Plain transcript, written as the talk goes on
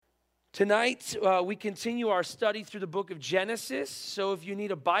Tonight, we continue our study through the book of Genesis. So if you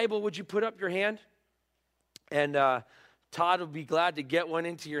need a Bible, would you put up your hand? And Todd will be glad to get one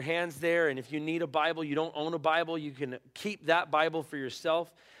into your hands there. And if you need a Bible, you don't own a Bible, you can keep that Bible for yourself.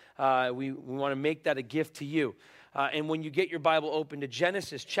 We want to make that a gift to you. And when you get your Bible open to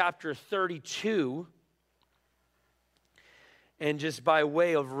Genesis chapter 32, and just by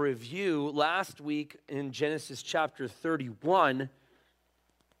way of review, last week in Genesis chapter 31,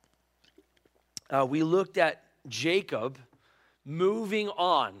 we looked at Jacob moving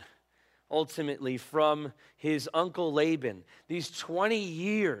on, ultimately, from his uncle Laban. These 20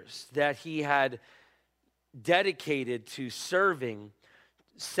 years that he had dedicated to serving,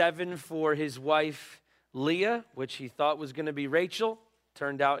 7 for his wife Leah, which he thought was going to be Rachel.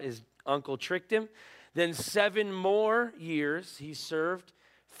 Turned out his uncle tricked him. Then 7 more years he served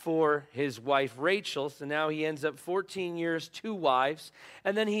for his wife Rachel. So now he ends up 14 years, 2 wives.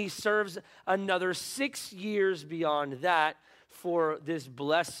 And then he serves another 6 years beyond that for this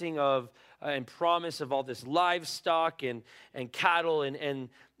blessing of and promise of all this livestock and cattle. And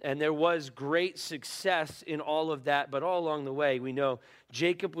there was great success in all of that. But all along the way, we know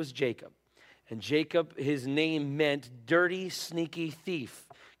Jacob was Jacob. And Jacob, his name meant dirty, sneaky thief,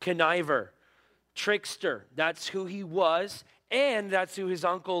 conniver, trickster. That's who he was. And that's who his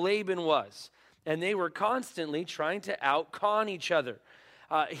uncle Laban was. And they were constantly trying to out-con each other.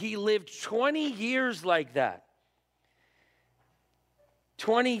 He lived 20 years like that.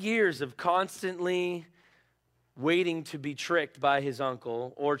 20 years of constantly waiting to be tricked by his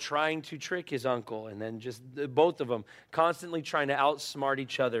uncle or trying to trick his uncle. And then just both of them constantly trying to outsmart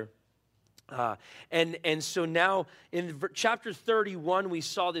each other. And so now in chapter 31, we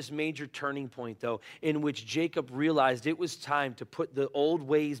saw this major turning point, though, in which Jacob realized it was time to put the old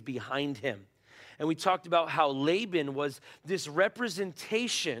ways behind him. And we talked about how Laban was this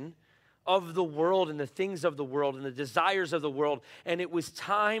representation of the world and the things of the world and the desires of the world. And it was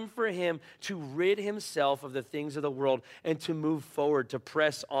time for him to rid himself of the things of the world and to move forward, to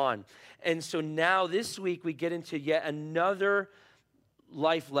press on. And so now this week we get into yet another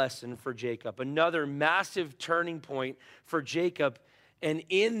life lesson for Jacob, another massive turning point for Jacob. And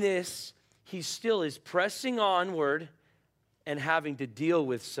in this, he still is pressing onward and having to deal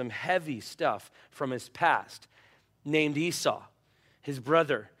with some heavy stuff from his past, named Esau, his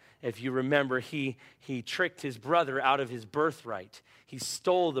brother. If you remember, he tricked his brother out of his birthright. He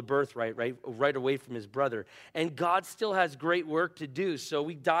stole the birthright right away from his brother. And God still has great work to do. So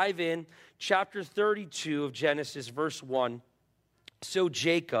we dive in, chapter 32 of Genesis, verse 1. So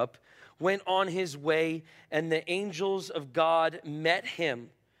Jacob went on his way, and the angels of God met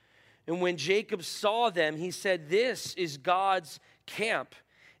him. And when Jacob saw them, he said, "This is God's camp."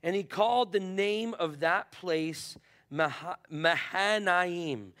 And he called the name of that place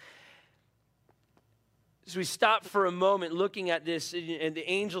Mahanaim. So we stop for a moment looking at this and the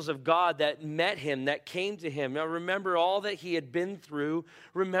angels of God that met him, that came to him. Now remember all that he had been through.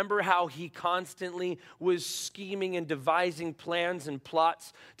 Remember how he constantly was scheming and devising plans and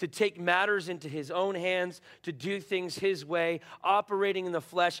plots to take matters into his own hands, to do things his way, operating in the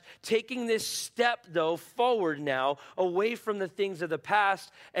flesh, taking this step, though, forward now, away from the things of the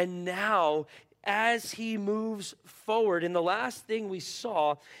past. And now, as he moves forward, and the last thing we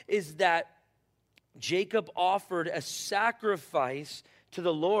saw is that Jacob offered a sacrifice to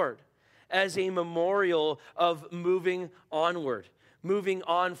the Lord as a memorial of moving onward, moving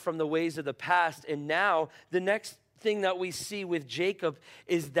on from the ways of the past. And now the next thing that we see with Jacob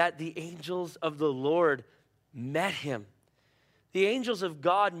is that the angels of the Lord met him. The angels of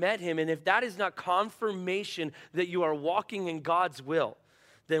God met him. And if that is not confirmation that you are walking in God's will,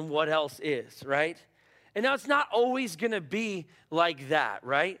 then what else is, right? And now it's not always going to be like that,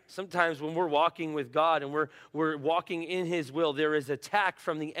 right? Sometimes when we're walking with God and we're walking in his will, there is attack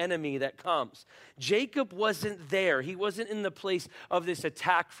from the enemy that comes. Jacob wasn't there. He wasn't in the place of this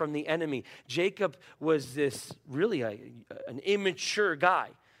attack from the enemy. Jacob was this really an immature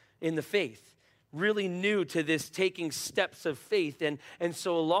guy in the faith, really new to this taking steps of faith. And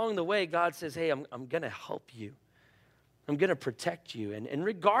so along the way, God says, hey, I'm going to help you. I'm going to protect you. And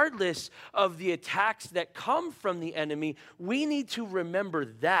regardless of the attacks that come from the enemy, we need to remember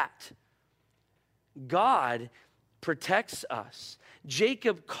that God protects us.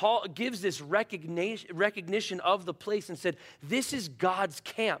 Jacob gives this recognition of the place and said, this is God's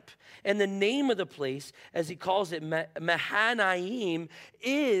camp. And the name of the place, as he calls it, Mahanaim,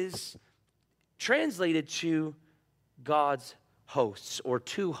 is translated to God's hosts or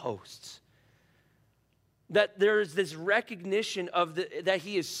two hosts. That there's this recognition of that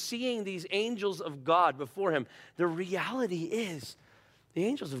he is seeing these angels of God before him. The reality is The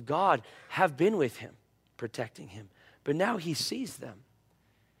angels of God have been with him, protecting him. But now he sees them.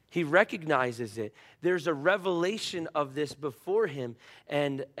 He recognizes it. There's a revelation of this before him.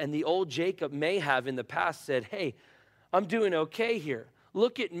 And the old Jacob may have in the past said, hey, I'm doing okay here.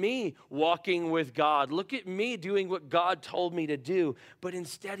 Look at me walking with God. Look at me doing what God told me to do. But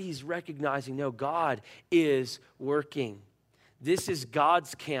instead he's recognizing, no, God is working. This is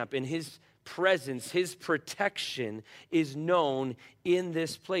God's camp, and his presence, his protection is known in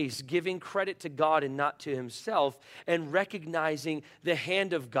this place, giving credit to God and not to himself, and recognizing the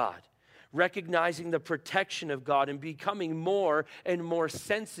hand of God, recognizing the protection of God, and becoming more and more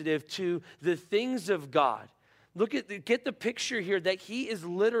sensitive to the things of God. Get the picture here that he is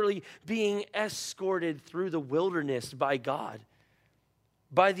literally being escorted through the wilderness by God,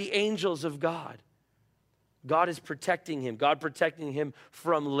 by the angels of God. God is protecting him. God protecting him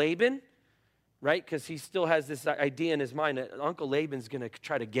from Laban, right? Because he still has this idea in his mind that Uncle Laban's going to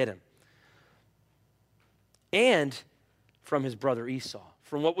try to get him. And from his brother Esau,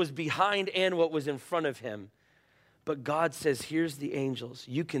 from what was behind and what was in front of him. But God says, here's the angels.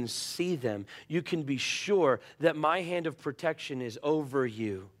 You can see them. You can be sure that my hand of protection is over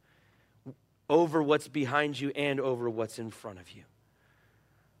you, over what's behind you and over what's in front of you.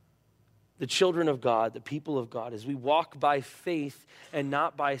 The children of God, the people of God, as we walk by faith and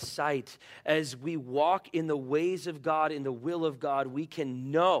not by sight, as we walk in the ways of God, in the will of God, we can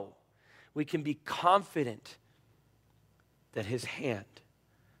know, we can be confident that his hand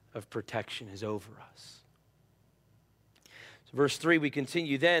of protection is over us. So verse 3, we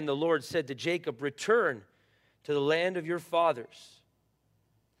continue. Then the Lord said to Jacob, return to the land of your fathers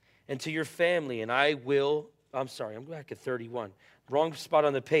and to your family, and I'm back at 31. Wrong spot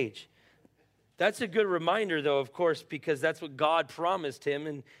on the page. That's a good reminder, though, of course, because that's what God promised him,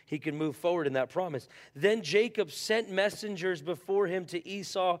 and he can move forward in that promise. Then Jacob sent messengers before him to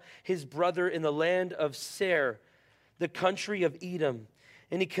Esau, his brother, in the land of Seir, the country of Edom.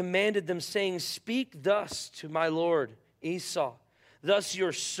 And he commanded them, saying, speak thus to my lord Esau. Thus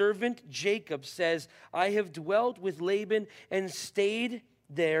your servant Jacob says, I have dwelt with Laban and stayed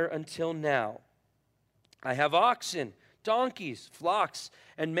there until now. I have oxen, donkeys, flocks,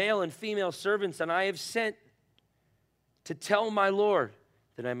 and male and female servants, and I have sent to tell my Lord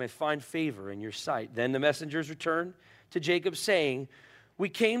that I may find favor in your sight. Then the messengers returned to Jacob, saying, we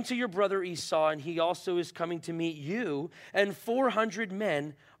came to your brother Esau, and he also is coming to meet you, and 400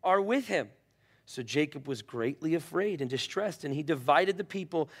 men are with him. So Jacob was greatly afraid and distressed, and he divided the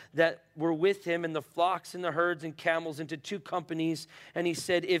people that were with him and the flocks and the herds and camels into 2 companies. And he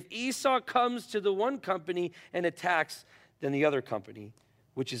said, if Esau comes to the one company and attacks, then the other company,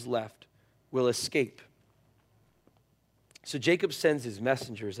 which is left, will escape. So Jacob sends his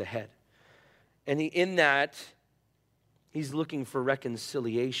messengers ahead. And he's looking for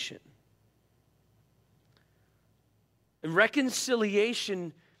reconciliation. And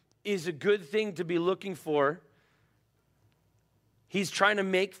reconciliation is a good thing to be looking for. He's trying to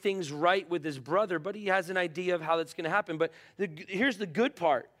make things right with his brother, but he has an idea of how that's going to happen. But here's the good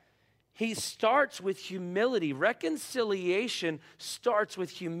part. He starts with humility. Reconciliation starts with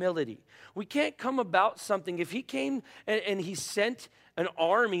humility. We can't come about something. If he came and he sent an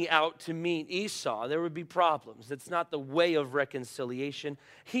army out to meet Esau, there would be problems. That's not the way of reconciliation.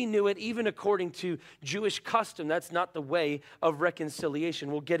 He knew it. Even according to Jewish custom, that's not the way of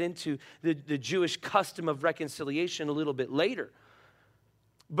reconciliation. We'll get into the Jewish custom of reconciliation a little bit later.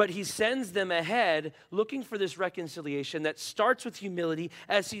 But he sends them ahead looking for this reconciliation that starts with humility,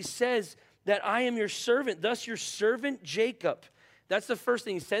 as he says that I am your servant, thus your servant Jacob. That's the first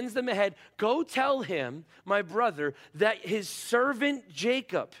thing. He sends them ahead. Go tell him, my brother, that his servant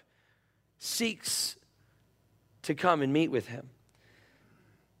Jacob seeks to come and meet with him.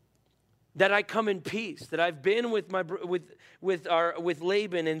 That I come in peace. That I've been with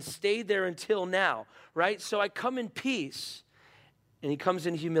Laban and stayed there until now. Right? So I come in peace. And he comes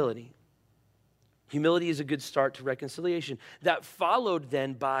in humility. Humility is a good start to reconciliation. That followed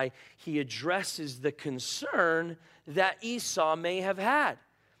then by he addresses the concern that Esau may have had.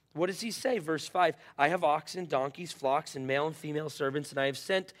 What does he say? Verse 5, I have oxen, donkeys, flocks, and male and female servants, and I have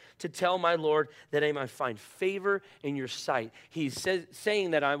sent to tell my Lord that I might find favor in your sight. He's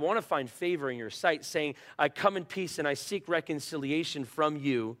saying that I want to find favor in your sight, saying, I come in peace and I seek reconciliation from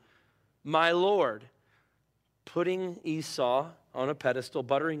you, my Lord. Putting Esau on a pedestal,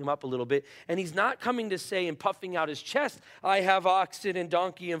 buttering him up a little bit. And he's not coming to say and puffing out his chest, I have oxen and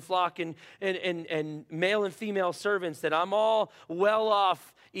donkey and flock and male and female servants, that I'm all well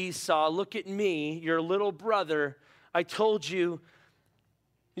off, Esau. Look at me, your little brother. I told you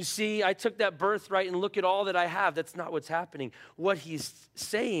You see, I took that birthright and look at all that I have. That's not what's happening. What he's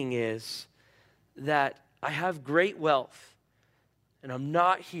saying is that I have great wealth, and I'm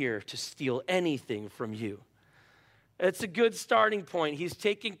not here to steal anything from you. It's a good starting point. He's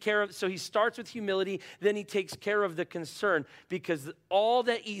taking care of, so he starts with humility, then he takes care of the concern, because all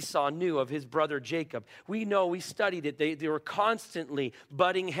that Esau knew of his brother Jacob, we know, we studied it, they were constantly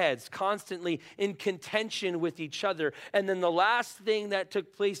butting heads, constantly in contention with each other. And then the last thing that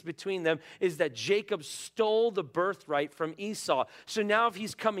took place between them is that Jacob stole the birthright from Esau. So now if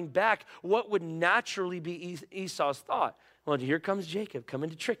he's coming back, what would naturally be Esau's thought? Well, here comes Jacob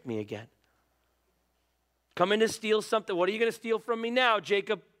coming to trick me again. Coming to steal something. What are you going to steal from me now,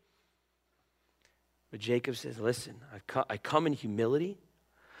 Jacob? But Jacob says, listen, I come in humility.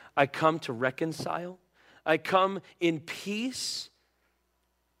 I come to reconcile. I come in peace.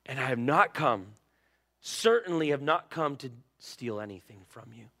 And I have not come, certainly have not come to steal anything from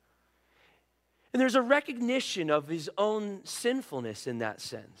you. And there's a recognition of his own sinfulness in that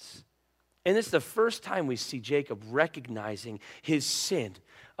sense. And this is the first time we see Jacob recognizing his sin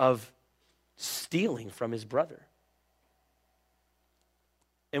of stealing from his brother.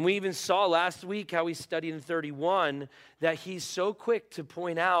 And we even saw last week how we studied in 31 that he's so quick to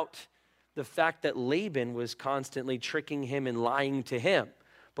point out the fact that Laban was constantly tricking him and lying to him,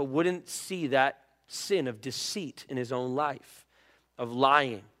 but wouldn't see that sin of deceit in his own life, of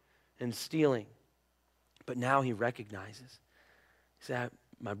lying and stealing. But now he recognizes, he said,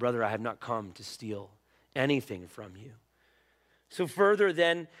 my brother, I have not come to steal anything from you. So further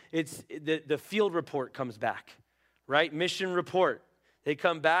then, it's the field report comes back, right? Mission report. They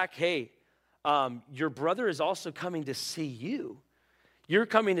come back, hey, your brother is also coming to see you. You're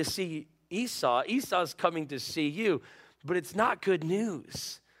coming to see Esau. Esau's coming to see you, but it's not good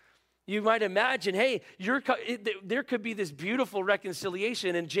news. You might imagine, hey, there could be this beautiful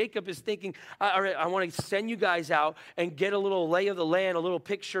reconciliation, and Jacob is thinking, all right, I want to send you guys out and get a little lay of the land, a little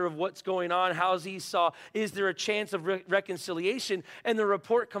picture of what's going on. How's Esau? Is there a chance of reconciliation? And the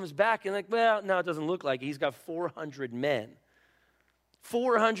report comes back, and like, well, no, it doesn't look like it. He's got 400 men.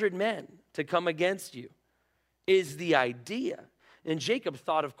 400 men to come against you is the idea. And Jacob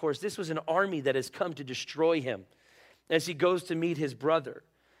thought, of course, this was an army that has come to destroy him as he goes to meet his brother.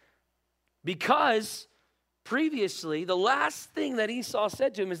 Because previously, the last thing that Esau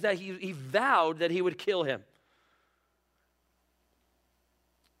said to him is that he vowed that he would kill him.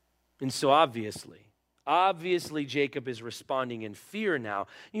 And so obviously Jacob is responding in fear now.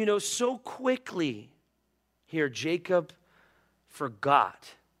 You know, so quickly here, Jacob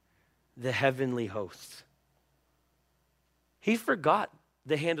forgot the heavenly hosts. He forgot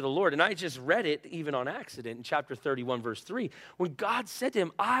the hand of the Lord. And I just read it even on accident in chapter 31, verse 3, when God said to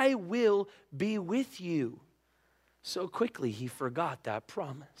him, I will be with you. So quickly he forgot that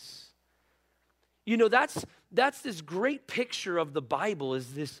promise. You know, that's this great picture of the Bible,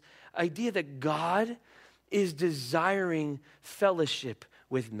 is this idea that God is desiring fellowship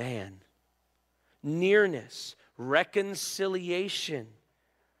with man, nearness, reconciliation.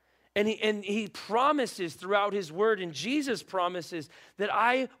 And he promises throughout his word, and Jesus promises that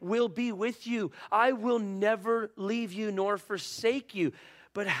I will be with you. I will never leave you nor forsake you.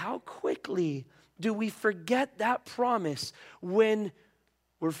 But how quickly do we forget that promise when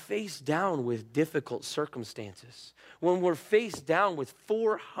we're faced down with difficult circumstances, when we're faced down with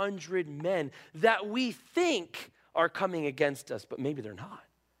 400 men that we think are coming against us, but maybe they're not.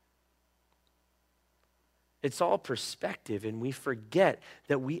 It's all perspective, and we forget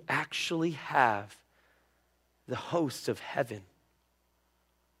that we actually have the hosts of heaven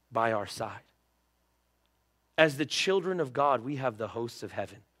by our side. As the children of God, we have the hosts of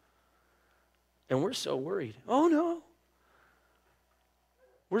heaven. And we're so worried. Oh, no.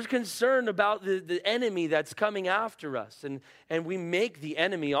 We're concerned about the enemy that's coming after us. And we make the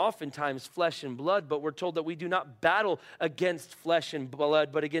enemy oftentimes flesh and blood, but we're told that we do not battle against flesh and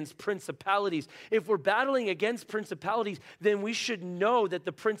blood, but against principalities. If we're battling against principalities, then we should know that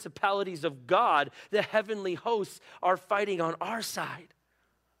the principalities of God, the heavenly hosts, are fighting on our side.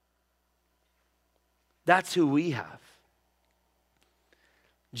 That's who we have.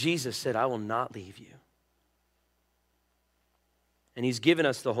 Jesus said, I will not leave you. And he's given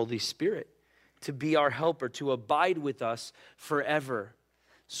us the Holy Spirit to be our helper, to abide with us forever.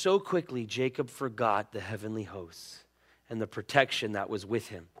 So quickly, Jacob forgot the heavenly hosts and the protection that was with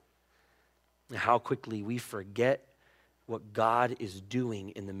him. And how quickly we forget what God is doing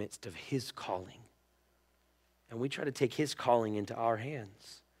in the midst of his calling. And we try to take his calling into our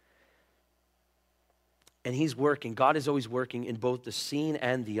hands. And he's working. God is always working in both the seen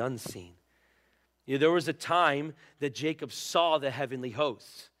and the unseen. There was a time that Jacob saw the heavenly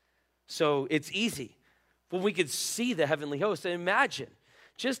hosts. So it's easy. When we could see the heavenly hosts,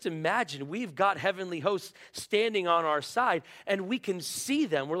 just imagine we've got heavenly hosts standing on our side and we can see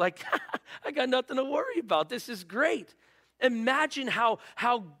them. We're like, I got nothing to worry about. This is great. Imagine how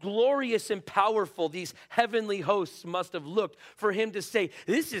glorious and powerful these heavenly hosts must have looked for him to say,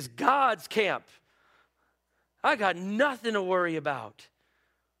 this is God's camp. I got nothing to worry about.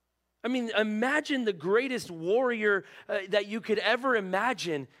 I mean, imagine the greatest warrior that you could ever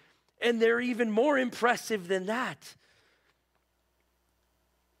imagine, and they're even more impressive than that.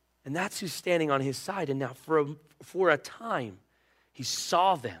 And that's who's standing on his side. And now for a time, he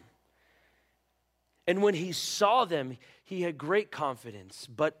saw them. And when he saw them, he had great confidence.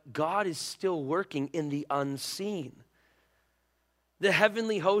 But God is still working in the unseen. The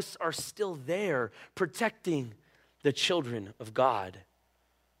heavenly hosts are still there, protecting the children of God.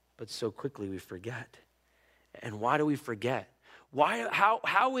 But so quickly we forget. And why do we forget?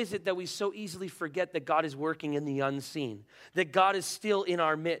 How is it that we so easily forget that God is working in the unseen? That God is still in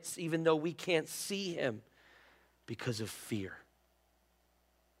our midst, even though we can't see him? Because of fear.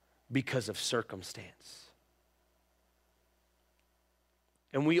 Because of circumstance.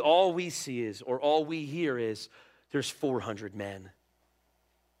 And all we see is, or all we hear is, there's 400 men.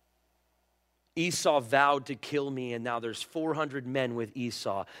 Esau vowed to kill me, and now there's 400 men with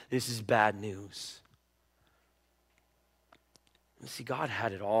Esau. This is bad news. And see, God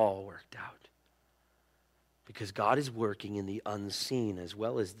had it all worked out. Because God is working in the unseen as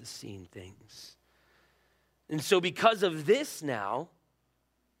well as the seen things. And so because of this now,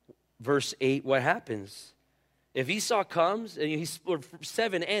 verse 8, what happens? If Esau comes, or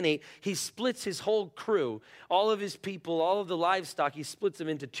 7 and 8, he splits his whole crew, all of his people, all of the livestock, he splits them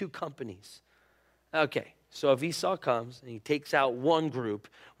into 2 companies. Okay, so if Esau comes and he takes out one group,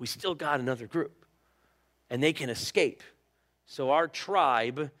 we still got another group. And they can escape. So our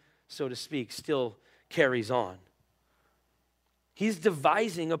tribe, so to speak, still carries on. He's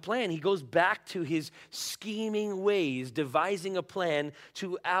devising a plan. He goes back to his scheming ways, devising a plan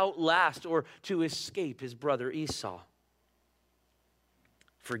to outlast or to escape his brother Esau.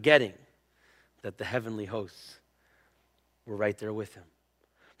 Forgetting that the heavenly hosts were right there with him.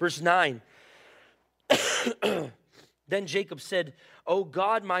 Verse 9. Then Jacob said, O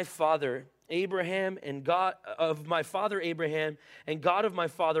God, my father Abraham, and God of my father Abraham, and God of my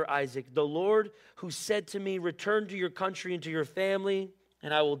father Isaac, the Lord who said to me, return to your country and to your family,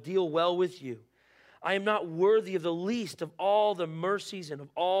 and I will deal well with you. I am not worthy of the least of all the mercies and of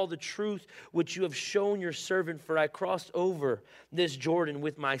all the truth which you have shown your servant, for I crossed over this Jordan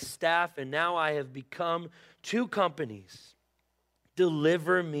with my staff, and now I have become 2 companies.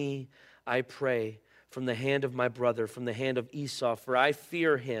 Deliver me, I pray, from the hand of my brother, from the hand of Esau, for I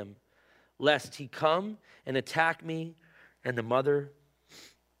fear him, lest he come and attack me and the mother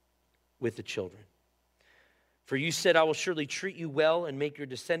with the children. For you said, I will surely treat you well and make your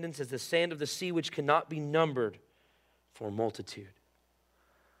descendants as the sand of the sea, which cannot be numbered for multitude.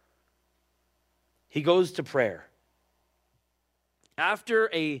 He goes to prayer. After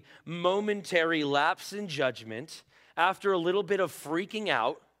a momentary lapse in judgment, after a little bit of freaking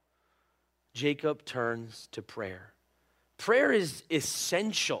out, Jacob turns to prayer. Prayer is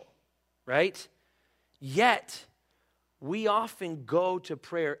essential, right? Yet, we often go to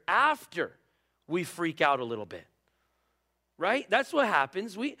prayer after we freak out a little bit, right? That's what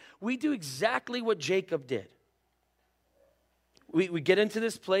happens. We do exactly what Jacob did. We get into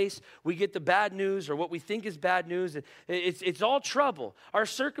this place, we get the bad news or what we think is bad news. It's all trouble. Our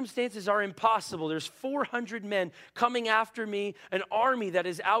circumstances are impossible. There's 400 men coming after me, an army that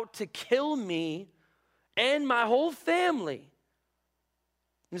is out to kill me and my whole family.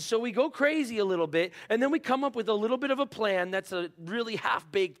 And so we go crazy a little bit, and then we come up with a little bit of a plan that's a really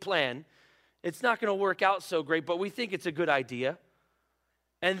half-baked plan. It's not going to work out so great, but we think it's a good idea.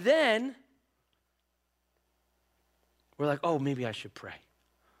 And then we're like, oh, maybe I should pray.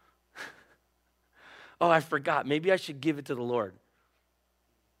 Oh, I forgot. Maybe I should give it to the Lord.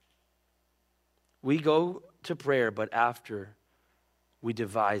 We go to prayer, but after we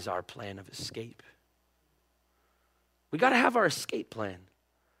devise our plan of escape. We got to have our escape plan,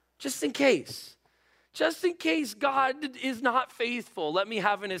 just in case. Just in case God is not faithful, let me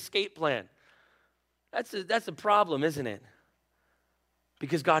have an escape plan. That's a problem, isn't it?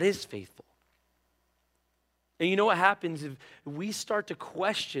 Because God is faithful. And you know what happens if we start to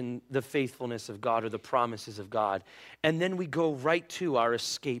question the faithfulness of God or the promises of God, and then we go right to our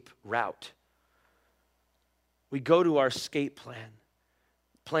escape route. We go to our escape plan,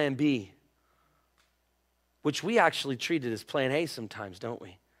 plan B, which we actually treat it as plan A sometimes, don't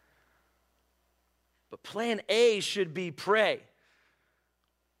we? But plan A should be pray.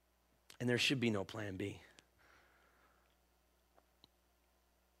 And there should be no plan B.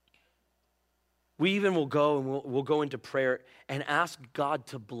 We even will go and we'll go into prayer and ask God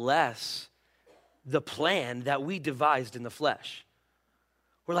to bless the plan that we devised in the flesh.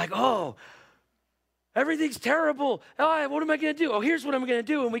 We're like, oh, everything's terrible. Oh, what am I going to do? Oh, here's what I'm going to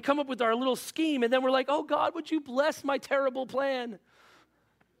do. And we come up with our little scheme, and then we're like, oh, God, would you bless my terrible plan?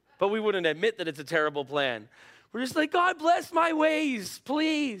 But we wouldn't admit that it's a terrible plan. We're just like, God, bless my ways.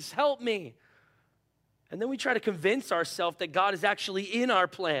 Please help me. And then we try to convince ourselves that God is actually in our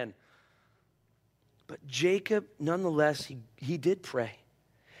plan. But Jacob, nonetheless, he did pray.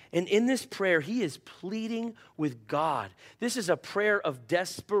 And in this prayer, he is pleading with God. This is a prayer of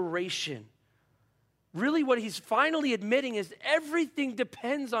desperation. Really, what he's finally admitting is everything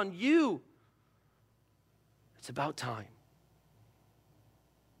depends on you. It's about time.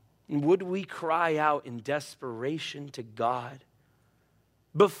 And would we cry out in desperation to God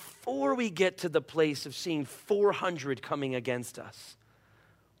before we get to the place of seeing 400 coming against us?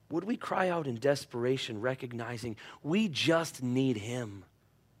 Would we cry out in desperation, recognizing we just need him?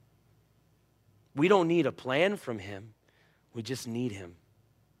 We don't need a plan from him. We just need him.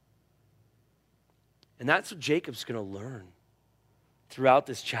 And that's what Jacob's going to learn throughout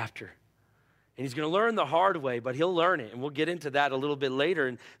this chapter. And he's going to learn the hard way, but he'll learn it. And we'll get into that a little bit later.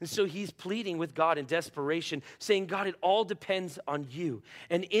 And so he's pleading with God in desperation, saying, God, it all depends on you.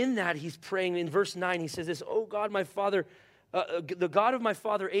 And in that, he's praying. In verse 9, he says this, oh God, my Father, the God of my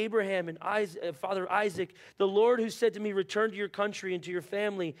father Abraham and father Isaac, the Lord who said to me, return to your country and to your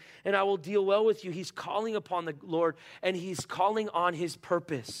family, and I will deal well with you. He's calling upon the Lord, and he's calling on his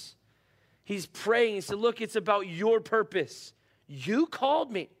purpose. He's praying. He said, look, it's about your purpose. You called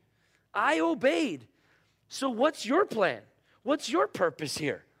me. I obeyed. So what's your plan? What's your purpose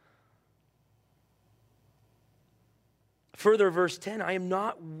here? Further, verse 10, I am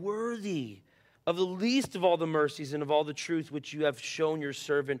not worthy of the least of all the mercies and of all the truth which you have shown your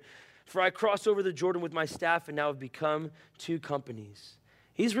servant. For I crossed over the Jordan with my staff and now have become two companies.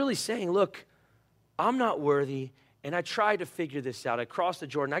 He's really saying, look, I'm not worthy, and I tried to figure this out. I crossed the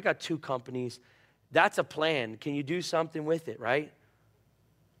Jordan. I got two companies. That's a plan. Can you do something with it, right?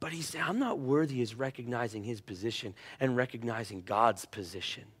 But he said, I'm not worthy is recognizing his position and recognizing God's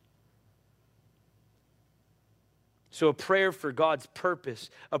position. So a prayer for God's purpose,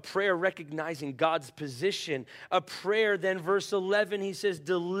 a prayer recognizing God's position, a prayer, then verse 11, he says,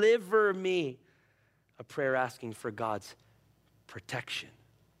 deliver me. A prayer asking for God's protection.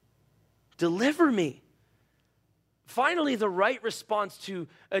 Deliver me. Finally, the right response to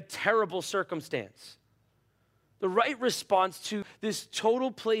a terrible circumstance. The right response to this total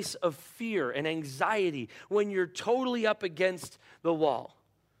place of fear and anxiety when you're totally up against the wall.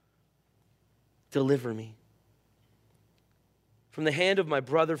 Deliver me from the hand of my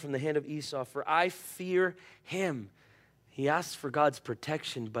brother, from the hand of Esau, for I fear him. He asks for God's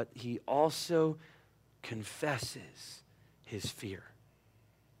protection, but he also confesses his fear.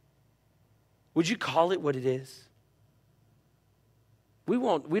 Would you call it what it is? We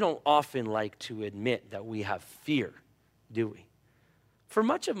don't often like to admit that we have fear, do we? For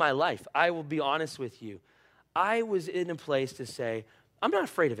much of my life, I will be honest with you, I was in a place to say, I'm not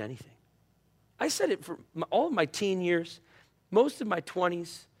afraid of anything. I said it for all of my teen years, most of my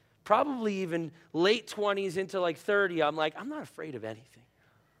 20s, probably even late 20s into like 30, I'm like, I'm not afraid of anything.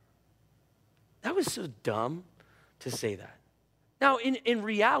 That was so dumb to say that. Now, in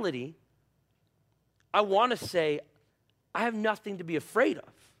reality, I want to say, I have nothing to be afraid of.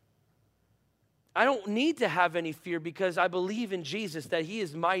 I don't need to have any fear because I believe in Jesus, that he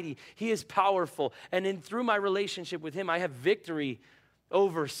is mighty, he is powerful, and through my relationship with him, I have victory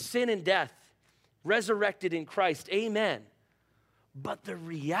over sin and death, resurrected in Christ. Amen. But the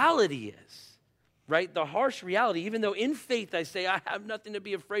reality is, right, the harsh reality, even though in faith I say I have nothing to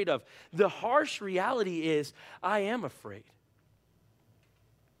be afraid of, the harsh reality is I am afraid.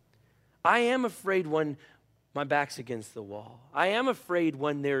 I am afraid when my back's against the wall. I am afraid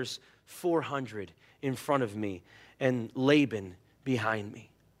when there's 400 in front of me and Laban behind me.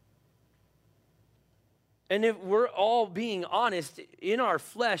 And if we're all being honest, in our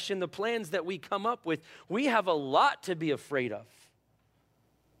flesh and the plans that we come up with, we have a lot to be afraid of.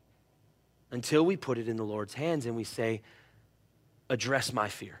 Until we put it in the Lord's hands and we say, address my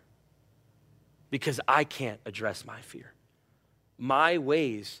fear. Because I can't address my fear. My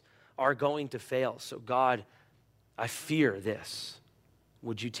ways are going to fail. So God, I fear this.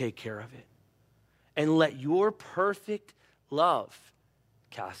 Would you take care of it? And let your perfect love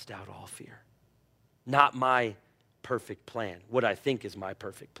cast out all fear. Not my perfect plan, what I think is my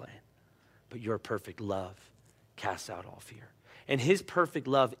perfect plan, but your perfect love casts out all fear. And his perfect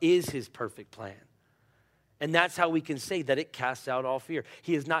love is his perfect plan. And that's how we can say that it casts out all fear.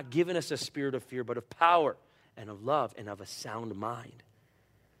 He has not given us a spirit of fear, but of power and of love and of a sound mind.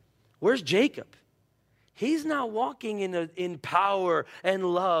 Where's Jacob? He's not walking in power and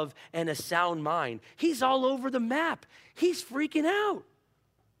love and a sound mind. He's all over the map. He's freaking out.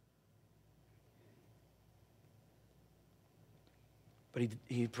 But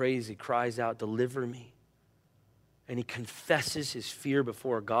he prays, he cries out, deliver me. And he confesses his fear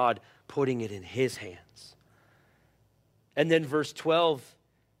before God, putting it in his hands. And then verse 12,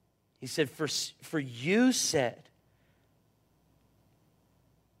 he said, for you said,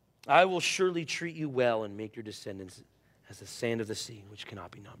 I will surely treat you well and make your descendants as the sand of the sea, which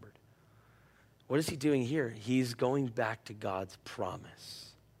cannot be numbered. What is he doing here? He's going back to God's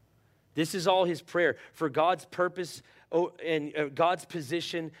promise. This is all his prayer for God's purpose and God's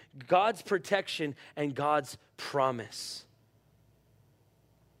position, God's protection, and God's promise.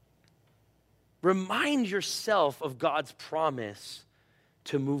 Remind yourself of God's promise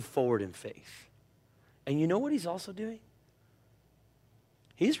to move forward in faith. And you know what he's also doing?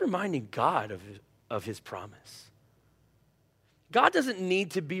 He's reminding God of his promise. God doesn't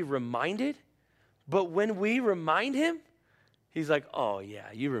need to be reminded, but when we remind him, he's like, oh yeah,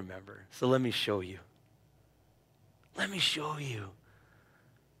 you remember. So let me show you. Let me show you.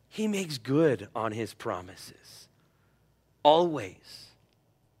 He makes good on his promises. Always.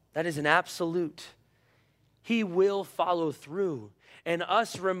 That is an absolute. He will follow through. And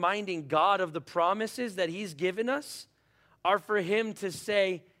us reminding God of the promises that he's given us are for him to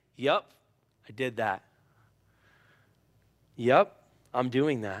say, yep, I did that. Yep, I'm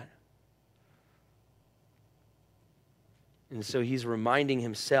doing that. And so he's reminding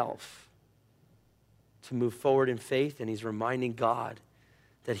himself to move forward in faith, and he's reminding God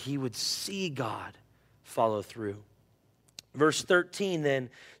that he would see God follow through. Verse 13 then,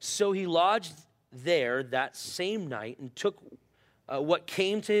 so he lodged there that same night and took what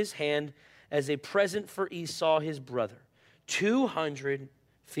came to his hand as a present for Esau his brother, 200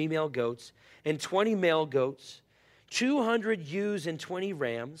 female goats and 20 male goats, 200 ewes and 20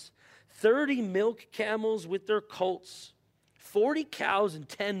 rams, 30 milk camels with their colts, 40 cows and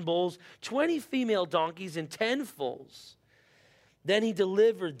 10 bulls, 20 female donkeys and 10 foals. Then he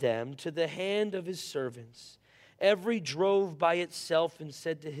delivered them to the hand of his servants. Every drove by itself, and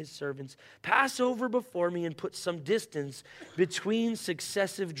said to his servants, pass over before me and put some distance between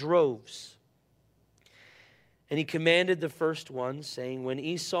successive droves. And he commanded the first one, saying, when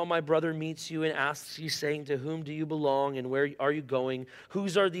Esau my brother meets you and asks you, saying, to whom do you belong and where are you going?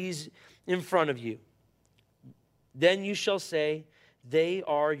 Whose are these in front of you? Then you shall say, they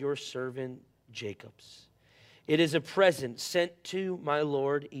are your servant Jacob's. It is a present sent to my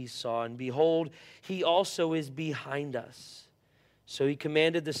lord Esau, and behold, he also is behind us. So he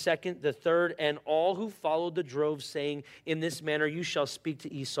commanded the second, the third, and all who followed the drove, saying, in this manner you shall speak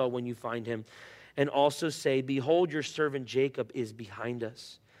to Esau when you find him, and also say, behold, your servant Jacob is behind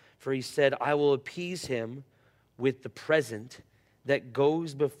us. For he said, I will appease him with the present that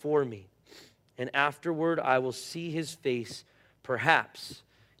goes before me, and afterward I will see his face. Perhaps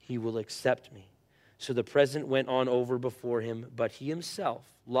he will accept me. So the present went on over before him, but he himself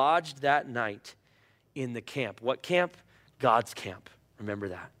lodged that night in the camp. What camp? God's camp. Remember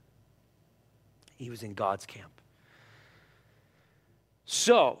that. He was in God's camp.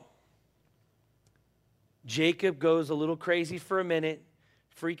 So, Jacob goes a little crazy for a minute,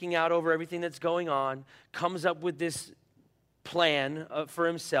 freaking out over everything that's going on, comes up with this plan for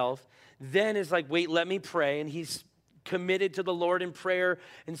himself, then is like, wait, let me pray, and he's committed to the Lord in prayer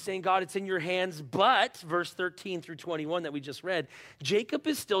and saying, God, it's in your hands. But, verse 13 through 21 that we just read, Jacob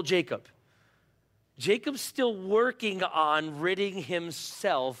is still Jacob. Jacob's still working on ridding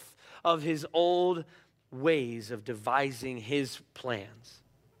himself of his old ways of devising his plans.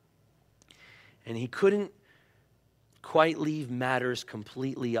 And he couldn't quite leave matters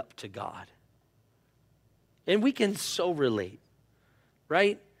completely up to God. And we can so relate,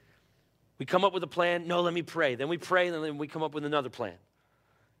 right? We come up with a plan. No, let me pray. Then we pray, and then we come up with another plan.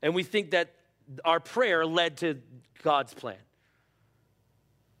 And we think that our prayer led to God's plan.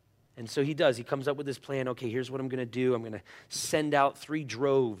 And so he does. He comes up with this plan. Okay, here's what I'm going to do. I'm going to send out 3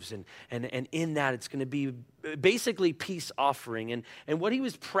 droves. And in that, it's going to be basically peace offering. And what he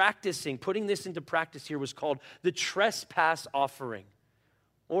was practicing, putting this into practice here, was called the trespass offering.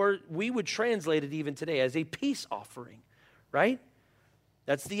 Or we would translate it even today as a peace offering, right?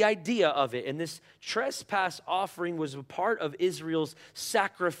 That's the idea of it. And this trespass offering was a part of Israel's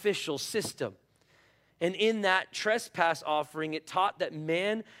sacrificial system. And in that trespass offering, it taught that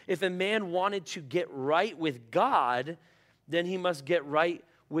man, if a man wanted to get right with God, then he must get right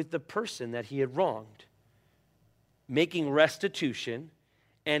with the person that he had wronged, making restitution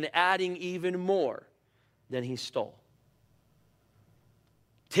and adding even more than he stole.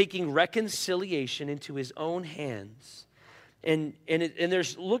 Taking reconciliation into his own hands. And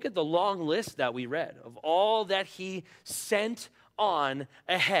there's, look at the long list that we read of all that he sent on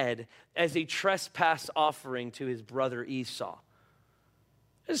ahead as a trespass offering to his brother Esau.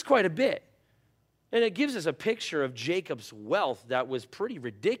 It's quite a bit. And it gives us a picture of Jacob's wealth that was pretty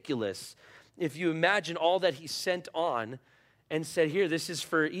ridiculous. If you imagine all that he sent on and said, here, this is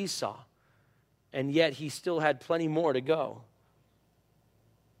for Esau. And yet he still had plenty more to go.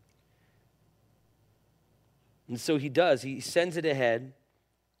 And so he does. He sends it ahead,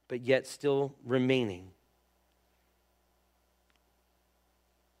 but yet still remaining.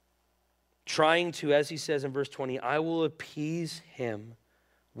 Trying to, as he says in verse 20, I will appease him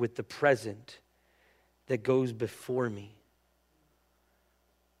with the present that goes before me.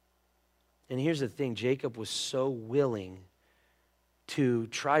 And here's the thing, Jacob was so willing to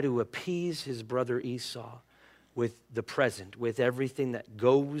try to appease his brother Esau with the present, with everything that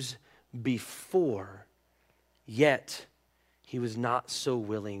goes before, yet he was not so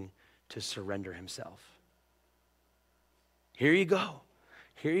willing to surrender himself. Here you go.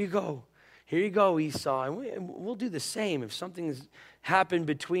 Here you go. Here you go, Esau. And we'll do the same. If something's happened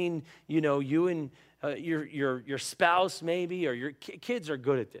between, you and your spouse maybe, or your kids are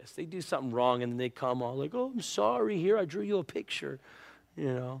good at this. They do something wrong and then they come all like, oh, I'm sorry. Here, I drew you a picture.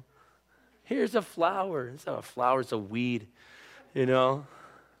 Here's a flower. It's not a flower, it's a weed,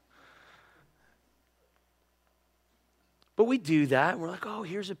 But we do that. And we're like, oh,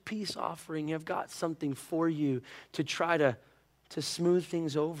 here's a peace offering. I've got something for you to try to smooth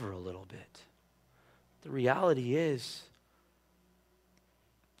things over a little bit. The reality is,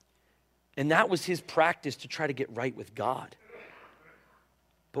 and that was his practice to try to get right with God.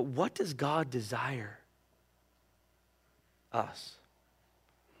 But what does God desire? Us.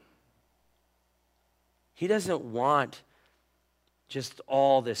 He doesn't want just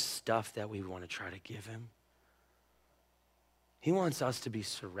all this stuff that we want to try to give him. He wants us to be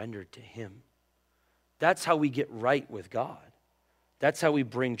surrendered to him. That's how we get right with God. That's how we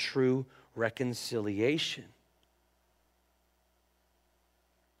bring true reconciliation.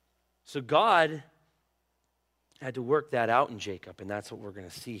 So God had to work that out in Jacob, and that's what we're going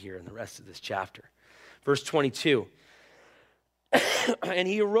to see here in the rest of this chapter. Verse 22. And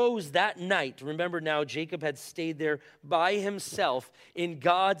he arose that night. Remember now, Jacob had stayed there by himself in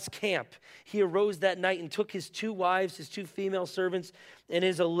God's camp. He arose that night and took his 2 wives, his 2 female servants, and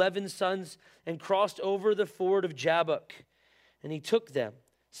his 11 sons, and crossed over the ford of Jabbok. And he took them,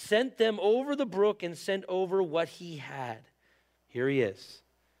 sent them over the brook, and sent over what he had. Here he is.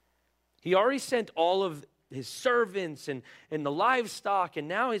 He already sent all of his servants and the livestock, and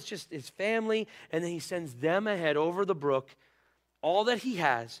now it's just his family, and then he sends them ahead over the brook. All that he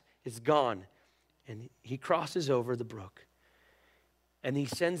has is gone, and he crosses over the brook. And he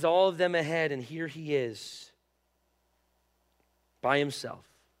sends all of them ahead, and here he is by himself.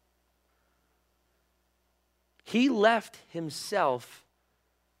 He left himself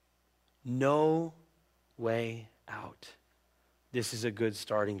no way out. This is a good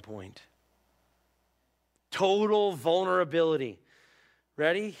starting point. Total vulnerability.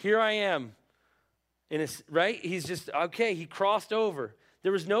 Ready? Here I am. Right? He's just, okay, he crossed over.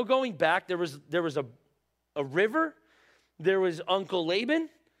 There was no going back. There was a river. There was Uncle Laban.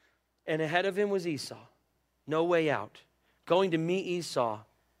 And ahead of him was Esau. No way out. Going to meet Esau,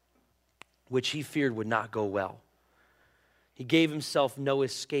 which he feared would not go well. He gave himself no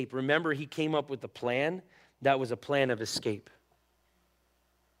escape. Remember, he came up with a plan. That was a plan of escape.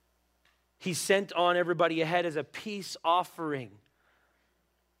 He sent on everybody ahead as a peace offering.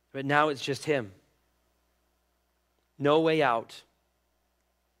 But now it's just him. No way out.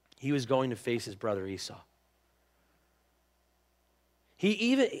 He was going to face his brother Esau. He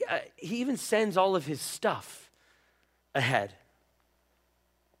even sends all of his stuff ahead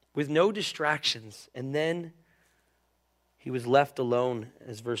with no distractions. And then he was left alone,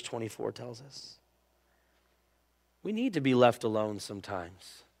 as verse 24 tells us. We need to be left alone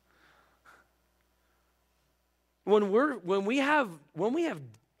sometimes. When we have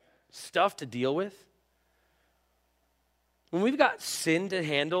stuff to deal with, when we've got sin to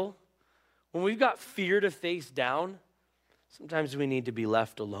handle, when we've got fear to face down, sometimes we need to be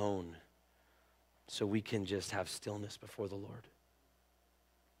left alone so we can just have stillness before the Lord.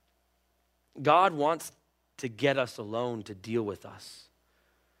 God wants to get us alone to deal with us.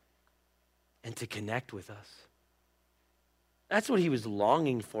 and to connect with us. That's what he was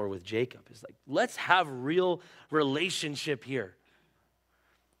longing for with Jacob. It's like, let's have real relationship here.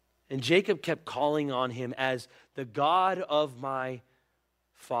 And Jacob kept calling on him as the God of my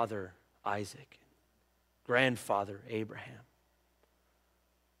father Isaac, grandfather Abraham.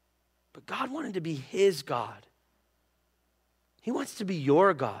 But God wanted to be his God. He wants to be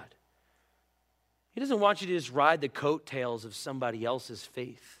your God. He doesn't want you to just ride the coattails of somebody else's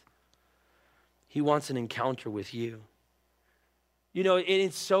faith. He wants an encounter with you. You know,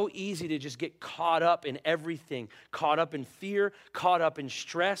 it's so easy to just get caught up in everything, caught up in fear, caught up in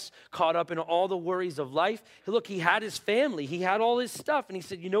stress, caught up in all the worries of life. Look, he had his family, he had all his stuff, and he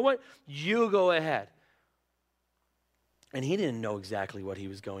said, you know what? You go ahead. And he didn't know exactly what he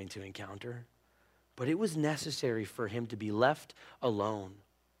was going to encounter, but it was necessary for him to be left alone.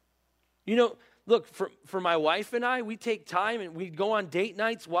 You know, look, for my wife and I, we take time and we go on date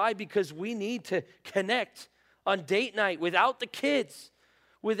nights. Why? Because we need to connect on date night without the kids,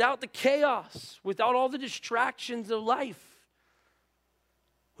 without the chaos, without all the distractions of life.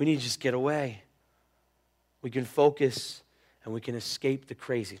 We need to just get away. We can focus and we can escape the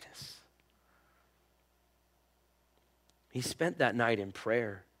craziness. He spent that night in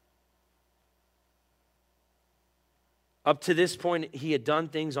prayer. Up to this point, he had done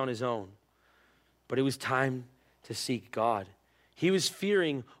things on his own, but it was time to seek God. He was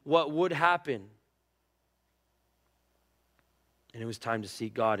fearing what would happen. And it was time to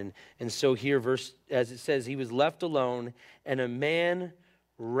seek God. And so here, verse, as it says, he was left alone, and a man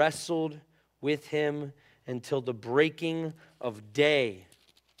wrestled with him until the breaking of day.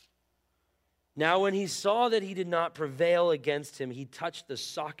 Now when he saw that he did not prevail against him, he touched the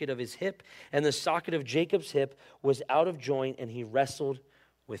socket of his hip, and the socket of Jacob's hip was out of joint, and he wrestled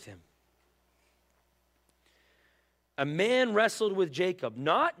with him. A man wrestled with Jacob,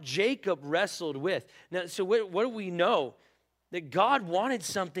 not Jacob wrestled with. Now, so what do we know? That God wanted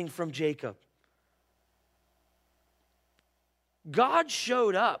something from Jacob. God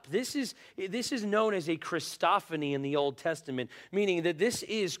showed up. This is known as a Christophany in the Old Testament, meaning that this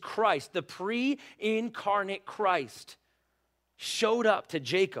is Christ, the pre-incarnate Christ, showed up to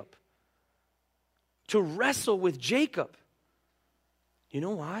Jacob to wrestle with Jacob. You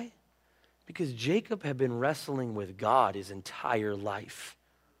know why? Because Jacob had been wrestling with God his entire life.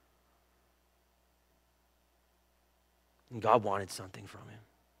 And God wanted something from him.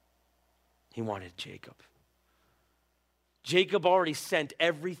 He wanted Jacob. Jacob already sent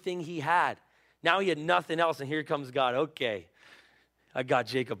everything he had. Now he had nothing else, and here comes God. Okay, I got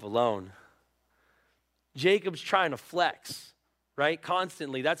Jacob alone. Jacob's trying to flex, right?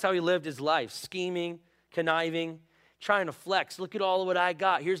 Constantly. That's how he lived his life. Scheming, conniving, trying to flex. Look at all of what I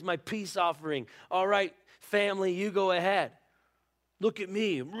got. Here's my peace offering. All right, family, you go ahead. Look at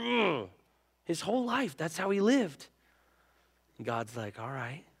me. His whole life, that's how he lived. God's like, all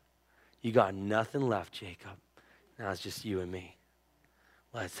right, you got nothing left, Jacob. Now it's just you and me.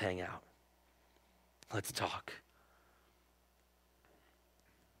 Let's hang out. Let's talk.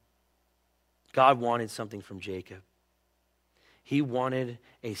 God wanted something from Jacob. He wanted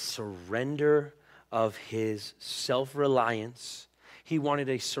a surrender of his self-reliance. He wanted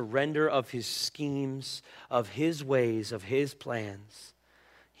a surrender of his schemes, of his ways, of his plans.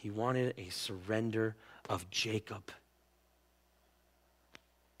 He wanted a surrender of Jacob.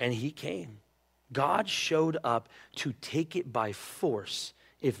 And he came. God showed up to take it by force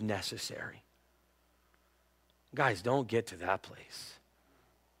if necessary. Guys, don't get to that place.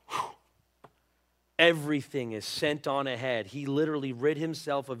 Whew. Everything is sent on ahead. He literally rid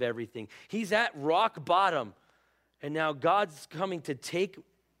himself of everything. He's at rock bottom. And now God's coming to take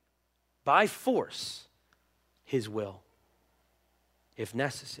by force his will if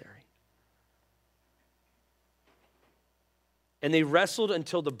necessary. And they wrestled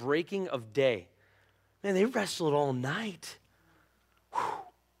until the breaking of day. Man, they wrestled all night.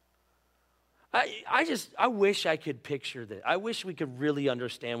 I wish I could picture this. I wish we could really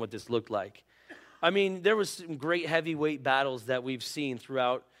understand what this looked like. I mean, there was some great heavyweight battles that we've seen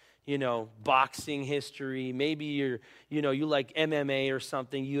throughout, boxing history. Maybe you like MMA or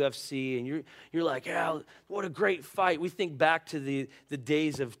something, UFC, and you're like, yeah, what a great fight. We think back to the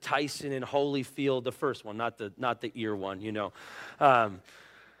days of Tyson and Holyfield, the first one, not the ear one,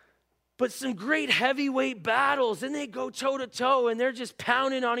 But some great heavyweight battles, and they go toe to toe, and they're just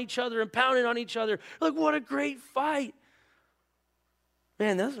pounding on each other and pounding on each other. Like, what a great fight.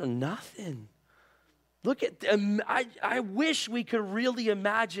 Man, those are nothing. Look at them. I wish we could really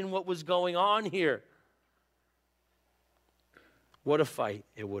imagine what was going on here. What a fight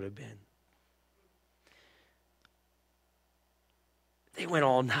it would have been. They went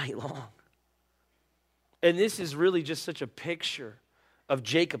all night long. And this is really just such a picture of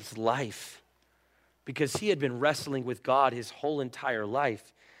Jacob's life, because he had been wrestling with God his whole entire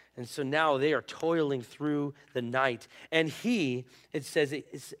life. And so now they are toiling through the night. And he, it says,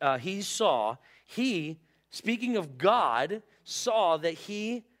 speaking of God, saw that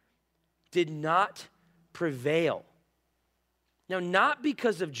he did not prevail. Now, not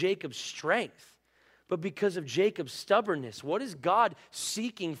because of Jacob's strength, but because of Jacob's stubbornness. What is God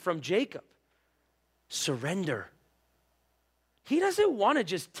seeking from Jacob? Surrender. He doesn't want to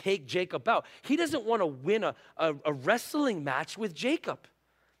just take Jacob out. He doesn't want to win a wrestling match with Jacob.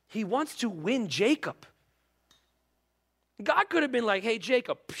 He wants to win Jacob. God could have been like, hey,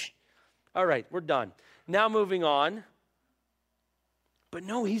 Jacob, all right, we're done. Now moving on. But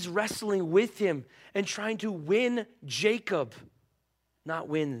no, he's wrestling with him and trying to win Jacob, not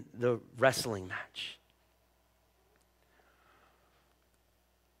win the wrestling match.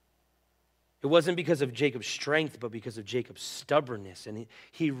 It wasn't because of Jacob's strength, but because of Jacob's stubbornness. And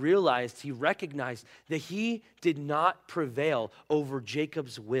he recognized that he did not prevail over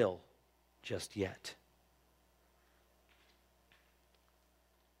Jacob's will just yet.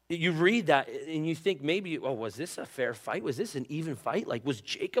 You read that and you think maybe, oh, was this a fair fight? Was this an even fight? Like, was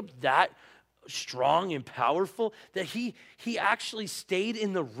Jacob that strong and powerful that he actually stayed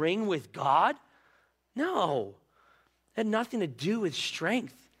in the ring with God? No. It had nothing to do with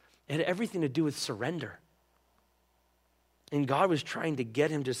strength. It had everything to do with surrender. And God was trying to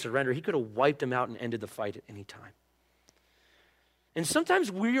get him to surrender. He could have wiped him out and ended the fight at any time. And sometimes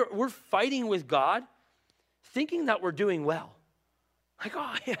we're fighting with God thinking that we're doing well. Like,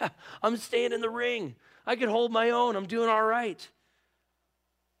 oh yeah, I'm staying in the ring. I can hold my own. I'm doing all right.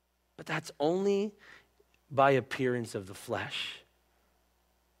 But that's only by appearance of the flesh.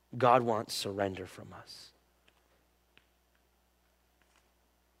 God wants surrender from us.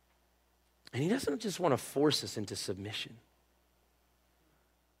 And he doesn't just want to force us into submission.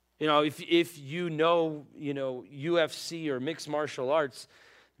 You know, if you know, UFC or mixed martial arts,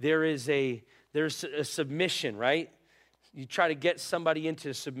 there's a submission, right? You try to get somebody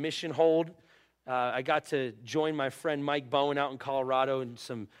into a submission hold. I got to join my friend Mike Bowen out in Colorado in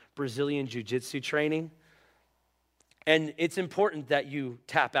some Brazilian jiu-jitsu training. And it's important that you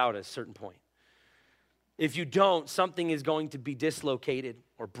tap out at a certain point. If you don't, something is going to be dislocated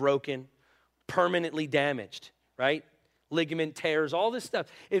or broken, permanently damaged, right? Ligament tears, all this stuff.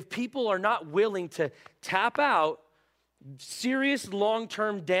 If people are not willing to tap out, serious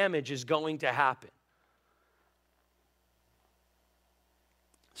long-term damage is going to happen.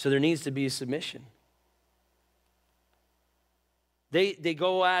 So there needs to be a submission. They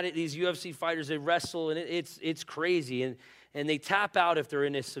go at it, these UFC fighters, they wrestle, and it's crazy. And they tap out if they're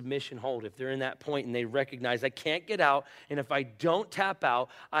in a submission hold, if they're in that point and they recognize, I can't get out, and if I don't tap out,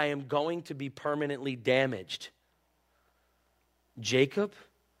 I am going to be permanently damaged. Jacob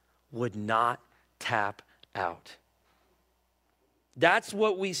would not tap out. That's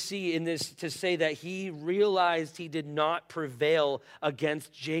what we see in this, to say that he realized he did not prevail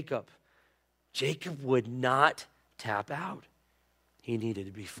against Jacob. Jacob would not tap out. He needed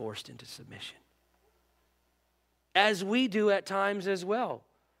to be forced into submission. As we do at times as well.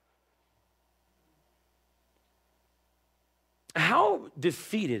 How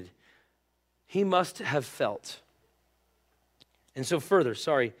defeated he must have felt. And so further,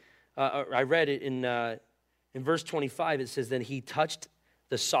 I read it in verse 25, it says, then he touched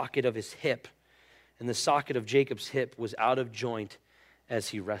the socket of his hip, and the socket of Jacob's hip was out of joint as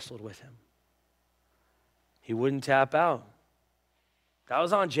he wrestled with him. He wouldn't tap out. That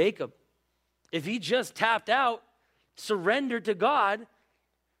was on Jacob. If he just tapped out, surrendered to God,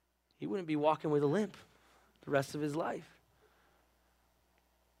 he wouldn't be walking with a limp the rest of his life.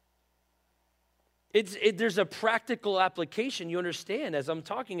 There's a practical application, you understand, as I'm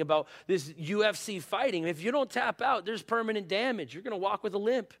talking about this UFC fighting. If you don't tap out, there's permanent damage. You're going to walk with a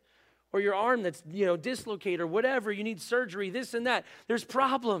limp, or your arm that's, dislocated or whatever. You need surgery, this and that. There's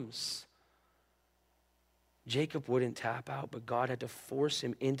problems. Jacob wouldn't tap out, but God had to force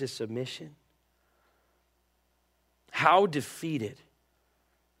him into submission. How defeated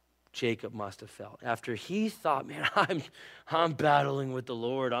Jacob must have felt after he thought, man, I'm battling with the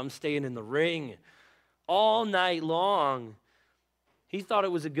Lord. I'm staying in the ring all night long. He thought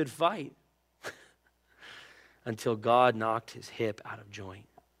it was a good fight until God knocked his hip out of joint.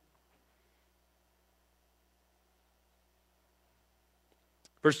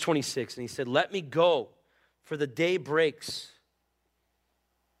 Verse 26, and he said, let me go, for the day breaks.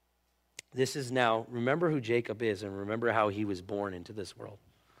 This is now, remember who Jacob is and remember how he was born into this world.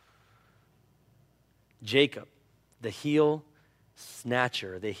 Jacob, the heel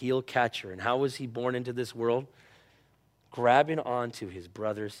snatcher, the heel catcher. And how was he born into this world? Grabbing onto his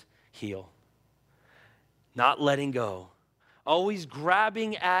brother's heel, not letting go, always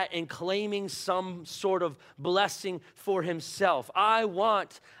grabbing at and claiming some sort of blessing for himself. I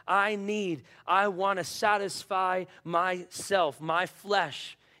want to satisfy myself, my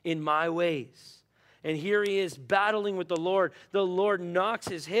flesh in my ways. And here he is battling with the Lord. The Lord knocks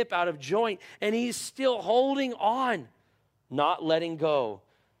his hip out of joint, and he's still holding on, not letting go.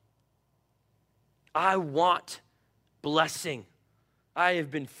 I want blessing. I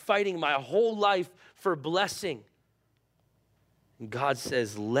have been fighting my whole life for blessing. And God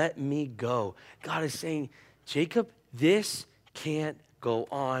says, let me go. God is saying, Jacob, this can't go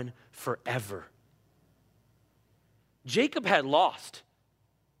on forever. Jacob had lost.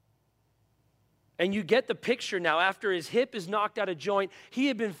 And you get the picture now. After his hip is knocked out of joint, he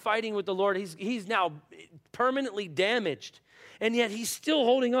had been fighting with the Lord. He's now permanently damaged. And yet he's still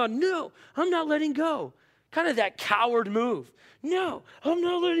holding on. No, I'm not letting go. Kind of that coward move. No, I'm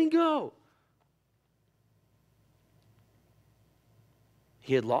not letting go.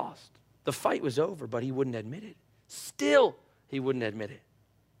 He had lost. The fight was over, but he wouldn't admit it. Still, he wouldn't admit it.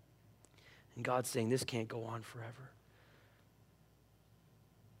 And God's saying, this can't go on forever.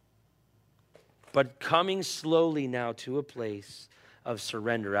 But coming slowly now to a place of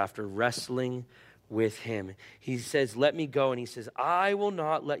surrender after wrestling with him. He says, let me go. And he says, I will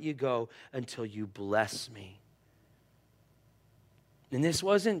not let you go until you bless me. And this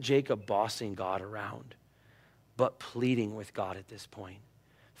wasn't Jacob bossing God around, but pleading with God at this point.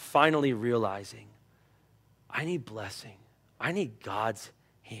 Finally realizing, I need blessing. I need God's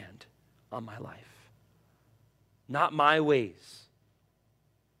hand on my life. Not my ways.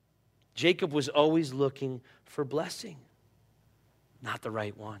 Jacob was always looking for blessing, not the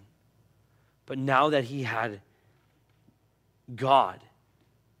right one. But now that he had God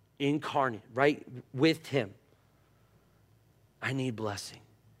incarnate right with him, I need blessing.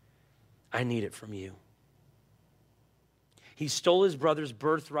 I need it from you. He stole his brother's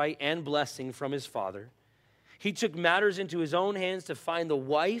birthright and blessing from his father. He took matters into his own hands to find the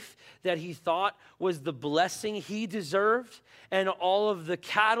wife that he thought was the blessing he deserved, and all of the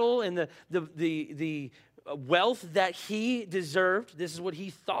cattle and the wealth that he deserved. This is what he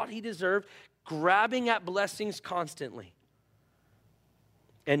thought he deserved, grabbing at blessings constantly.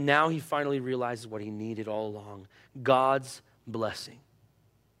 And now he finally realizes what he needed all along, God's blessing.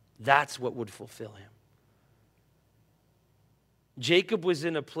 That's what would fulfill him. Jacob was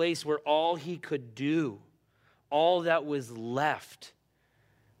in a place where all he could do, all that was left,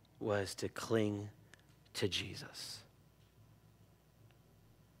 was to cling to Jesus.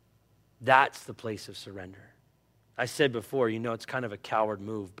 That's the place of surrender. I said before, it's kind of a coward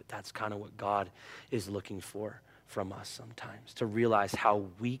move, but that's kind of what God is looking for from us sometimes, to realize how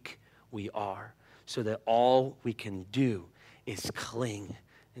weak we are, so that all we can do is cling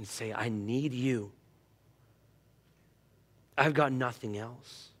and say, I need you. I've got nothing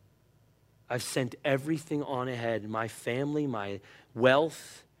else. I've sent everything on ahead. My family, my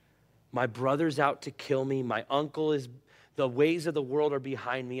wealth, my brother's out to kill me. My uncle is, the ways of the world are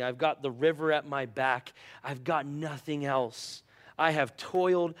behind me. I've got the river at my back. I've got nothing else. I have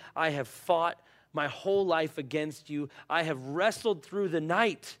toiled. I have fought my whole life against you. I have wrestled through the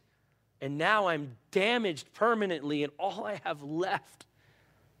night. And now I'm damaged permanently. And all I have left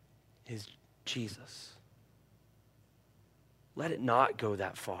is Jesus. Let it not go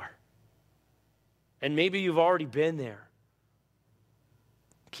that far. And maybe you've already been there.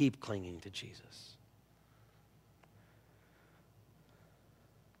 Keep clinging to Jesus.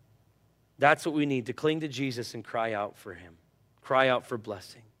 That's what we need, to cling to Jesus and cry out for him. Cry out for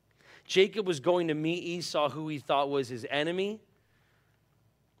blessing. Jacob was going to meet Esau, who he thought was his enemy.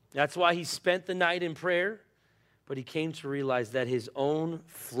 That's why he spent the night in prayer. But he came to realize that his own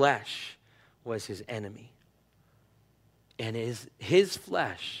flesh was his enemy. And his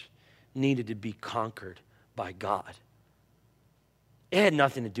flesh needed to be conquered by God. It had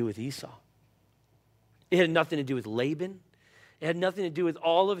nothing to do with Esau. It had nothing to do with Laban. It had nothing to do with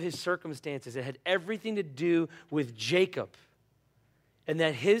all of his circumstances. It had everything to do with Jacob. And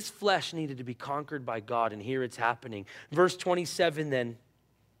that his flesh needed to be conquered by God. And here it's happening. Verse 27 then,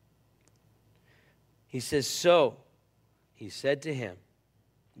 he says, so he said to him,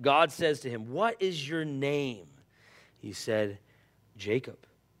 God says to him, what is your name? He said, Jacob.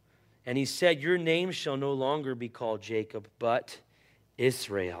 And he said, your name shall no longer be called Jacob, but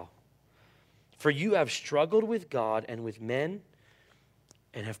Israel. For you have struggled with God and with men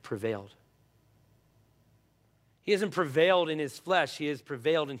and have prevailed. He hasn't prevailed in his flesh. He has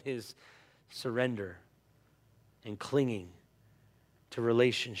prevailed in his surrender and clinging to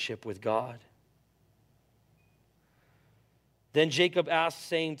relationship with God. Then Jacob asked,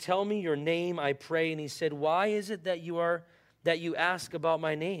 saying, "Tell me your name, I pray." And he said, "Why is it that you ask about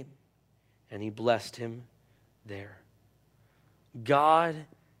my name?" And he blessed him there. God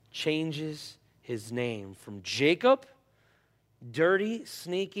changes his name from Jacob, dirty,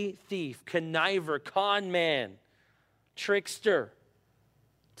 sneaky thief, conniver, con man, trickster,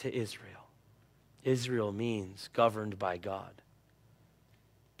 to Israel. Israel means governed by God,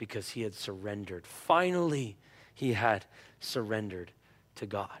 because he had surrendered. Finally, he had surrendered to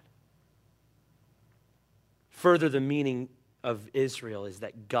God. Further, the meaning of Israel is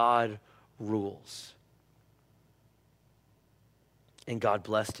that God rules. And God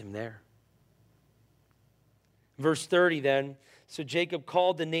blessed him there. Verse 30 then, so Jacob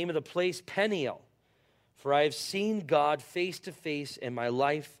called the name of the place Peniel, for I have seen God face to face, and my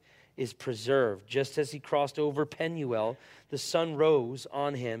life is preserved. Just as he crossed over Penuel, the sun rose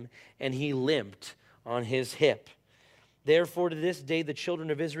on him, and he limped on his hip. Therefore, to this day, the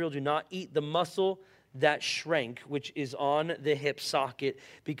children of Israel do not eat the muscle that shrank, which is on the hip socket,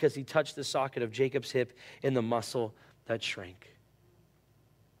 because he touched the socket of Jacob's hip in the muscle that shrank.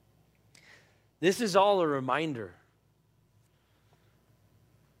 This is all a reminder.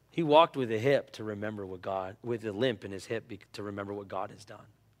 He walked with a hip to remember what God, with a limp in his hip to remember what God has done.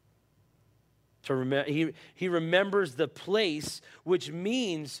 He remembers the place, which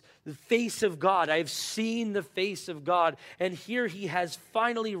means the face of God. I have seen the face of God. And here he has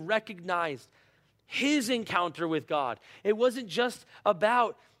finally recognized his encounter with God. It wasn't just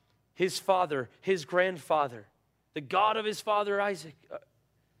about his father, his grandfather, the God of his father Isaac,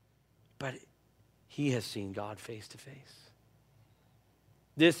 but he has seen God face to face.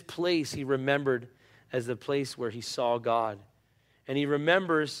 This place he remembered as the place where he saw God. And he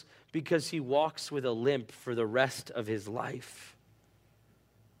remembers because he walks with a limp for the rest of his life.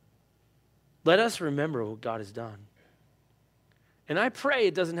 Let us remember what God has done. And I pray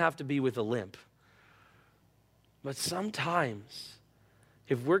it doesn't have to be with a limp. But sometimes,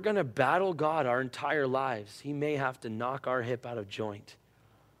 if we're going to battle God our entire lives, he may have to knock our hip out of joint.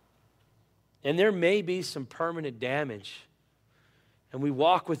 And there may be some permanent damage. And we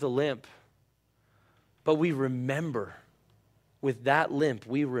walk with a limp. But we remember, with that limp,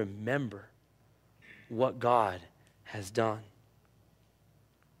 we remember what God has done.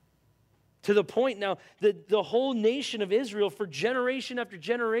 To the point now that the whole nation of Israel, for generation after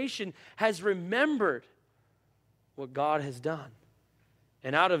generation, has remembered what God has done.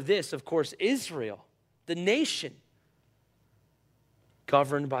 And out of this, of course, Israel, the nation,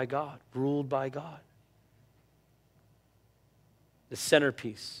 governed by God, ruled by God. The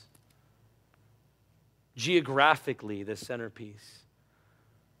centerpiece, geographically the centerpiece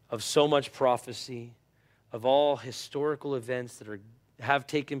of so much prophecy, of all historical events that have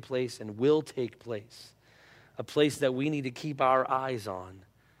taken place and will take place, a place that we need to keep our eyes on.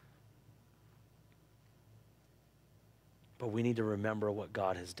 But we need to remember what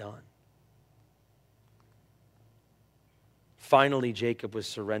God has done. Finally, Jacob was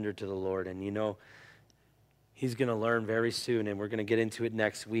surrendered to the Lord. And you know, he's going to learn very soon, and we're going to get into it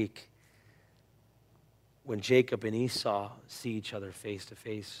next week, when Jacob and Esau see each other face to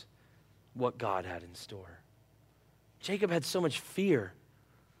face, what God had in store. Jacob had so much fear.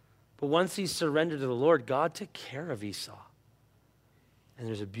 But once he surrendered to the Lord, God took care of Esau. And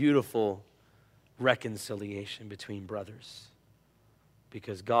there's a beautiful reconciliation between brothers,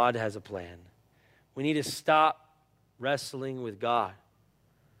 because God has a plan. We need to stop wrestling with God.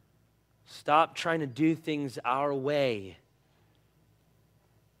 Stop trying to do things our way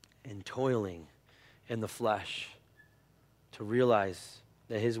and toiling in the flesh to realize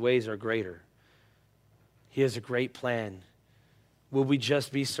that his ways are greater. He has a great plan. Will we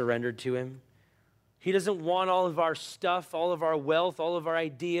just be surrendered to him? He doesn't want all of our stuff, all of our wealth, all of our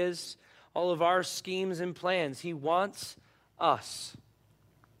ideas, all of our schemes and plans. He wants us.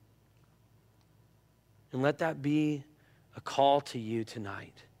 And let that be a call to you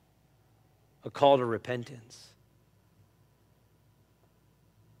tonight, a call to repentance.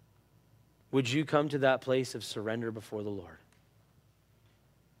 Would you come to that place of surrender before the Lord?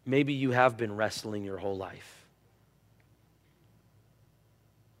 Maybe you have been wrestling your whole life.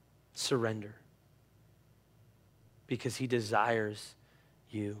 Surrender, because he desires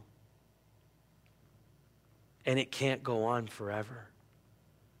you. And it can't go on forever.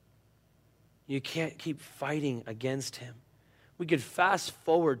 You can't keep fighting against him. We could fast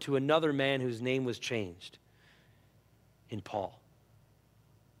forward to another man whose name was changed, in Paul.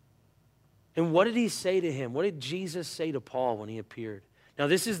 And what did he say to him? What did Jesus say to Paul when he appeared? Now,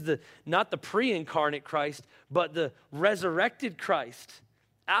 this is not the pre-incarnate Christ, but the resurrected Christ,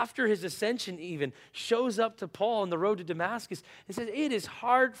 after his ascension even, shows up to Paul on the road to Damascus and says, it is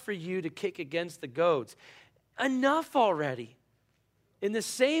hard for you to kick against the goads. Enough already. In the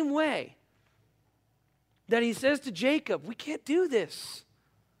same way that he says to Jacob, we can't do this.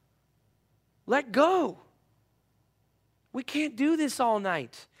 Let go. We can't do this all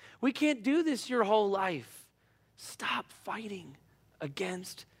night. We can't do this your whole life. Stop fighting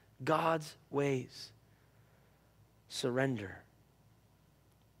against God's ways. Surrender.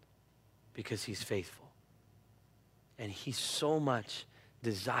 Because he's faithful. And he so much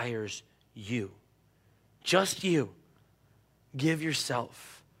desires you. Just you. Give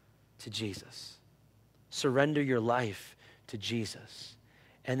yourself to Jesus. Surrender your life to Jesus.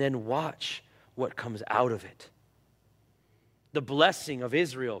 And then watch what comes out of it. The blessing of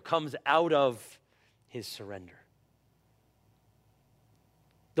Israel comes out of his surrender.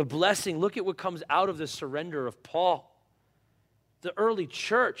 The blessing, look at what comes out of the surrender of Paul. The early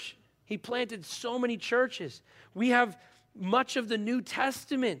church, he planted so many churches. We have much of the New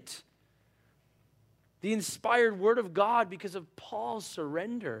Testament, the inspired word of God, because of Paul's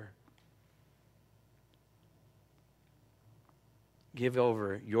surrender. Give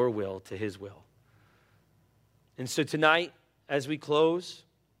over your will to his will. And so tonight, as we close,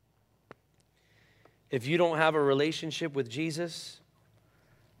 if you don't have a relationship with Jesus,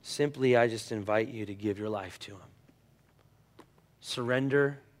 simply I just invite you to give your life to him.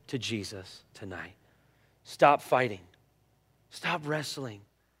 Surrender to Jesus tonight. Stop fighting. Stop wrestling.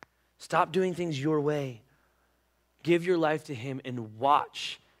 Stop doing things your way. Give your life to him and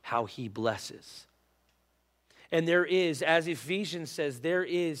watch how he blesses. And there is, as Ephesians says, there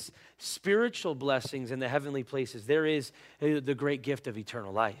is spiritual blessings in the heavenly places. There is the great gift of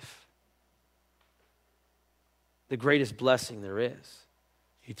eternal life. The greatest blessing there is,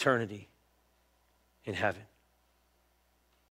 eternity in heaven.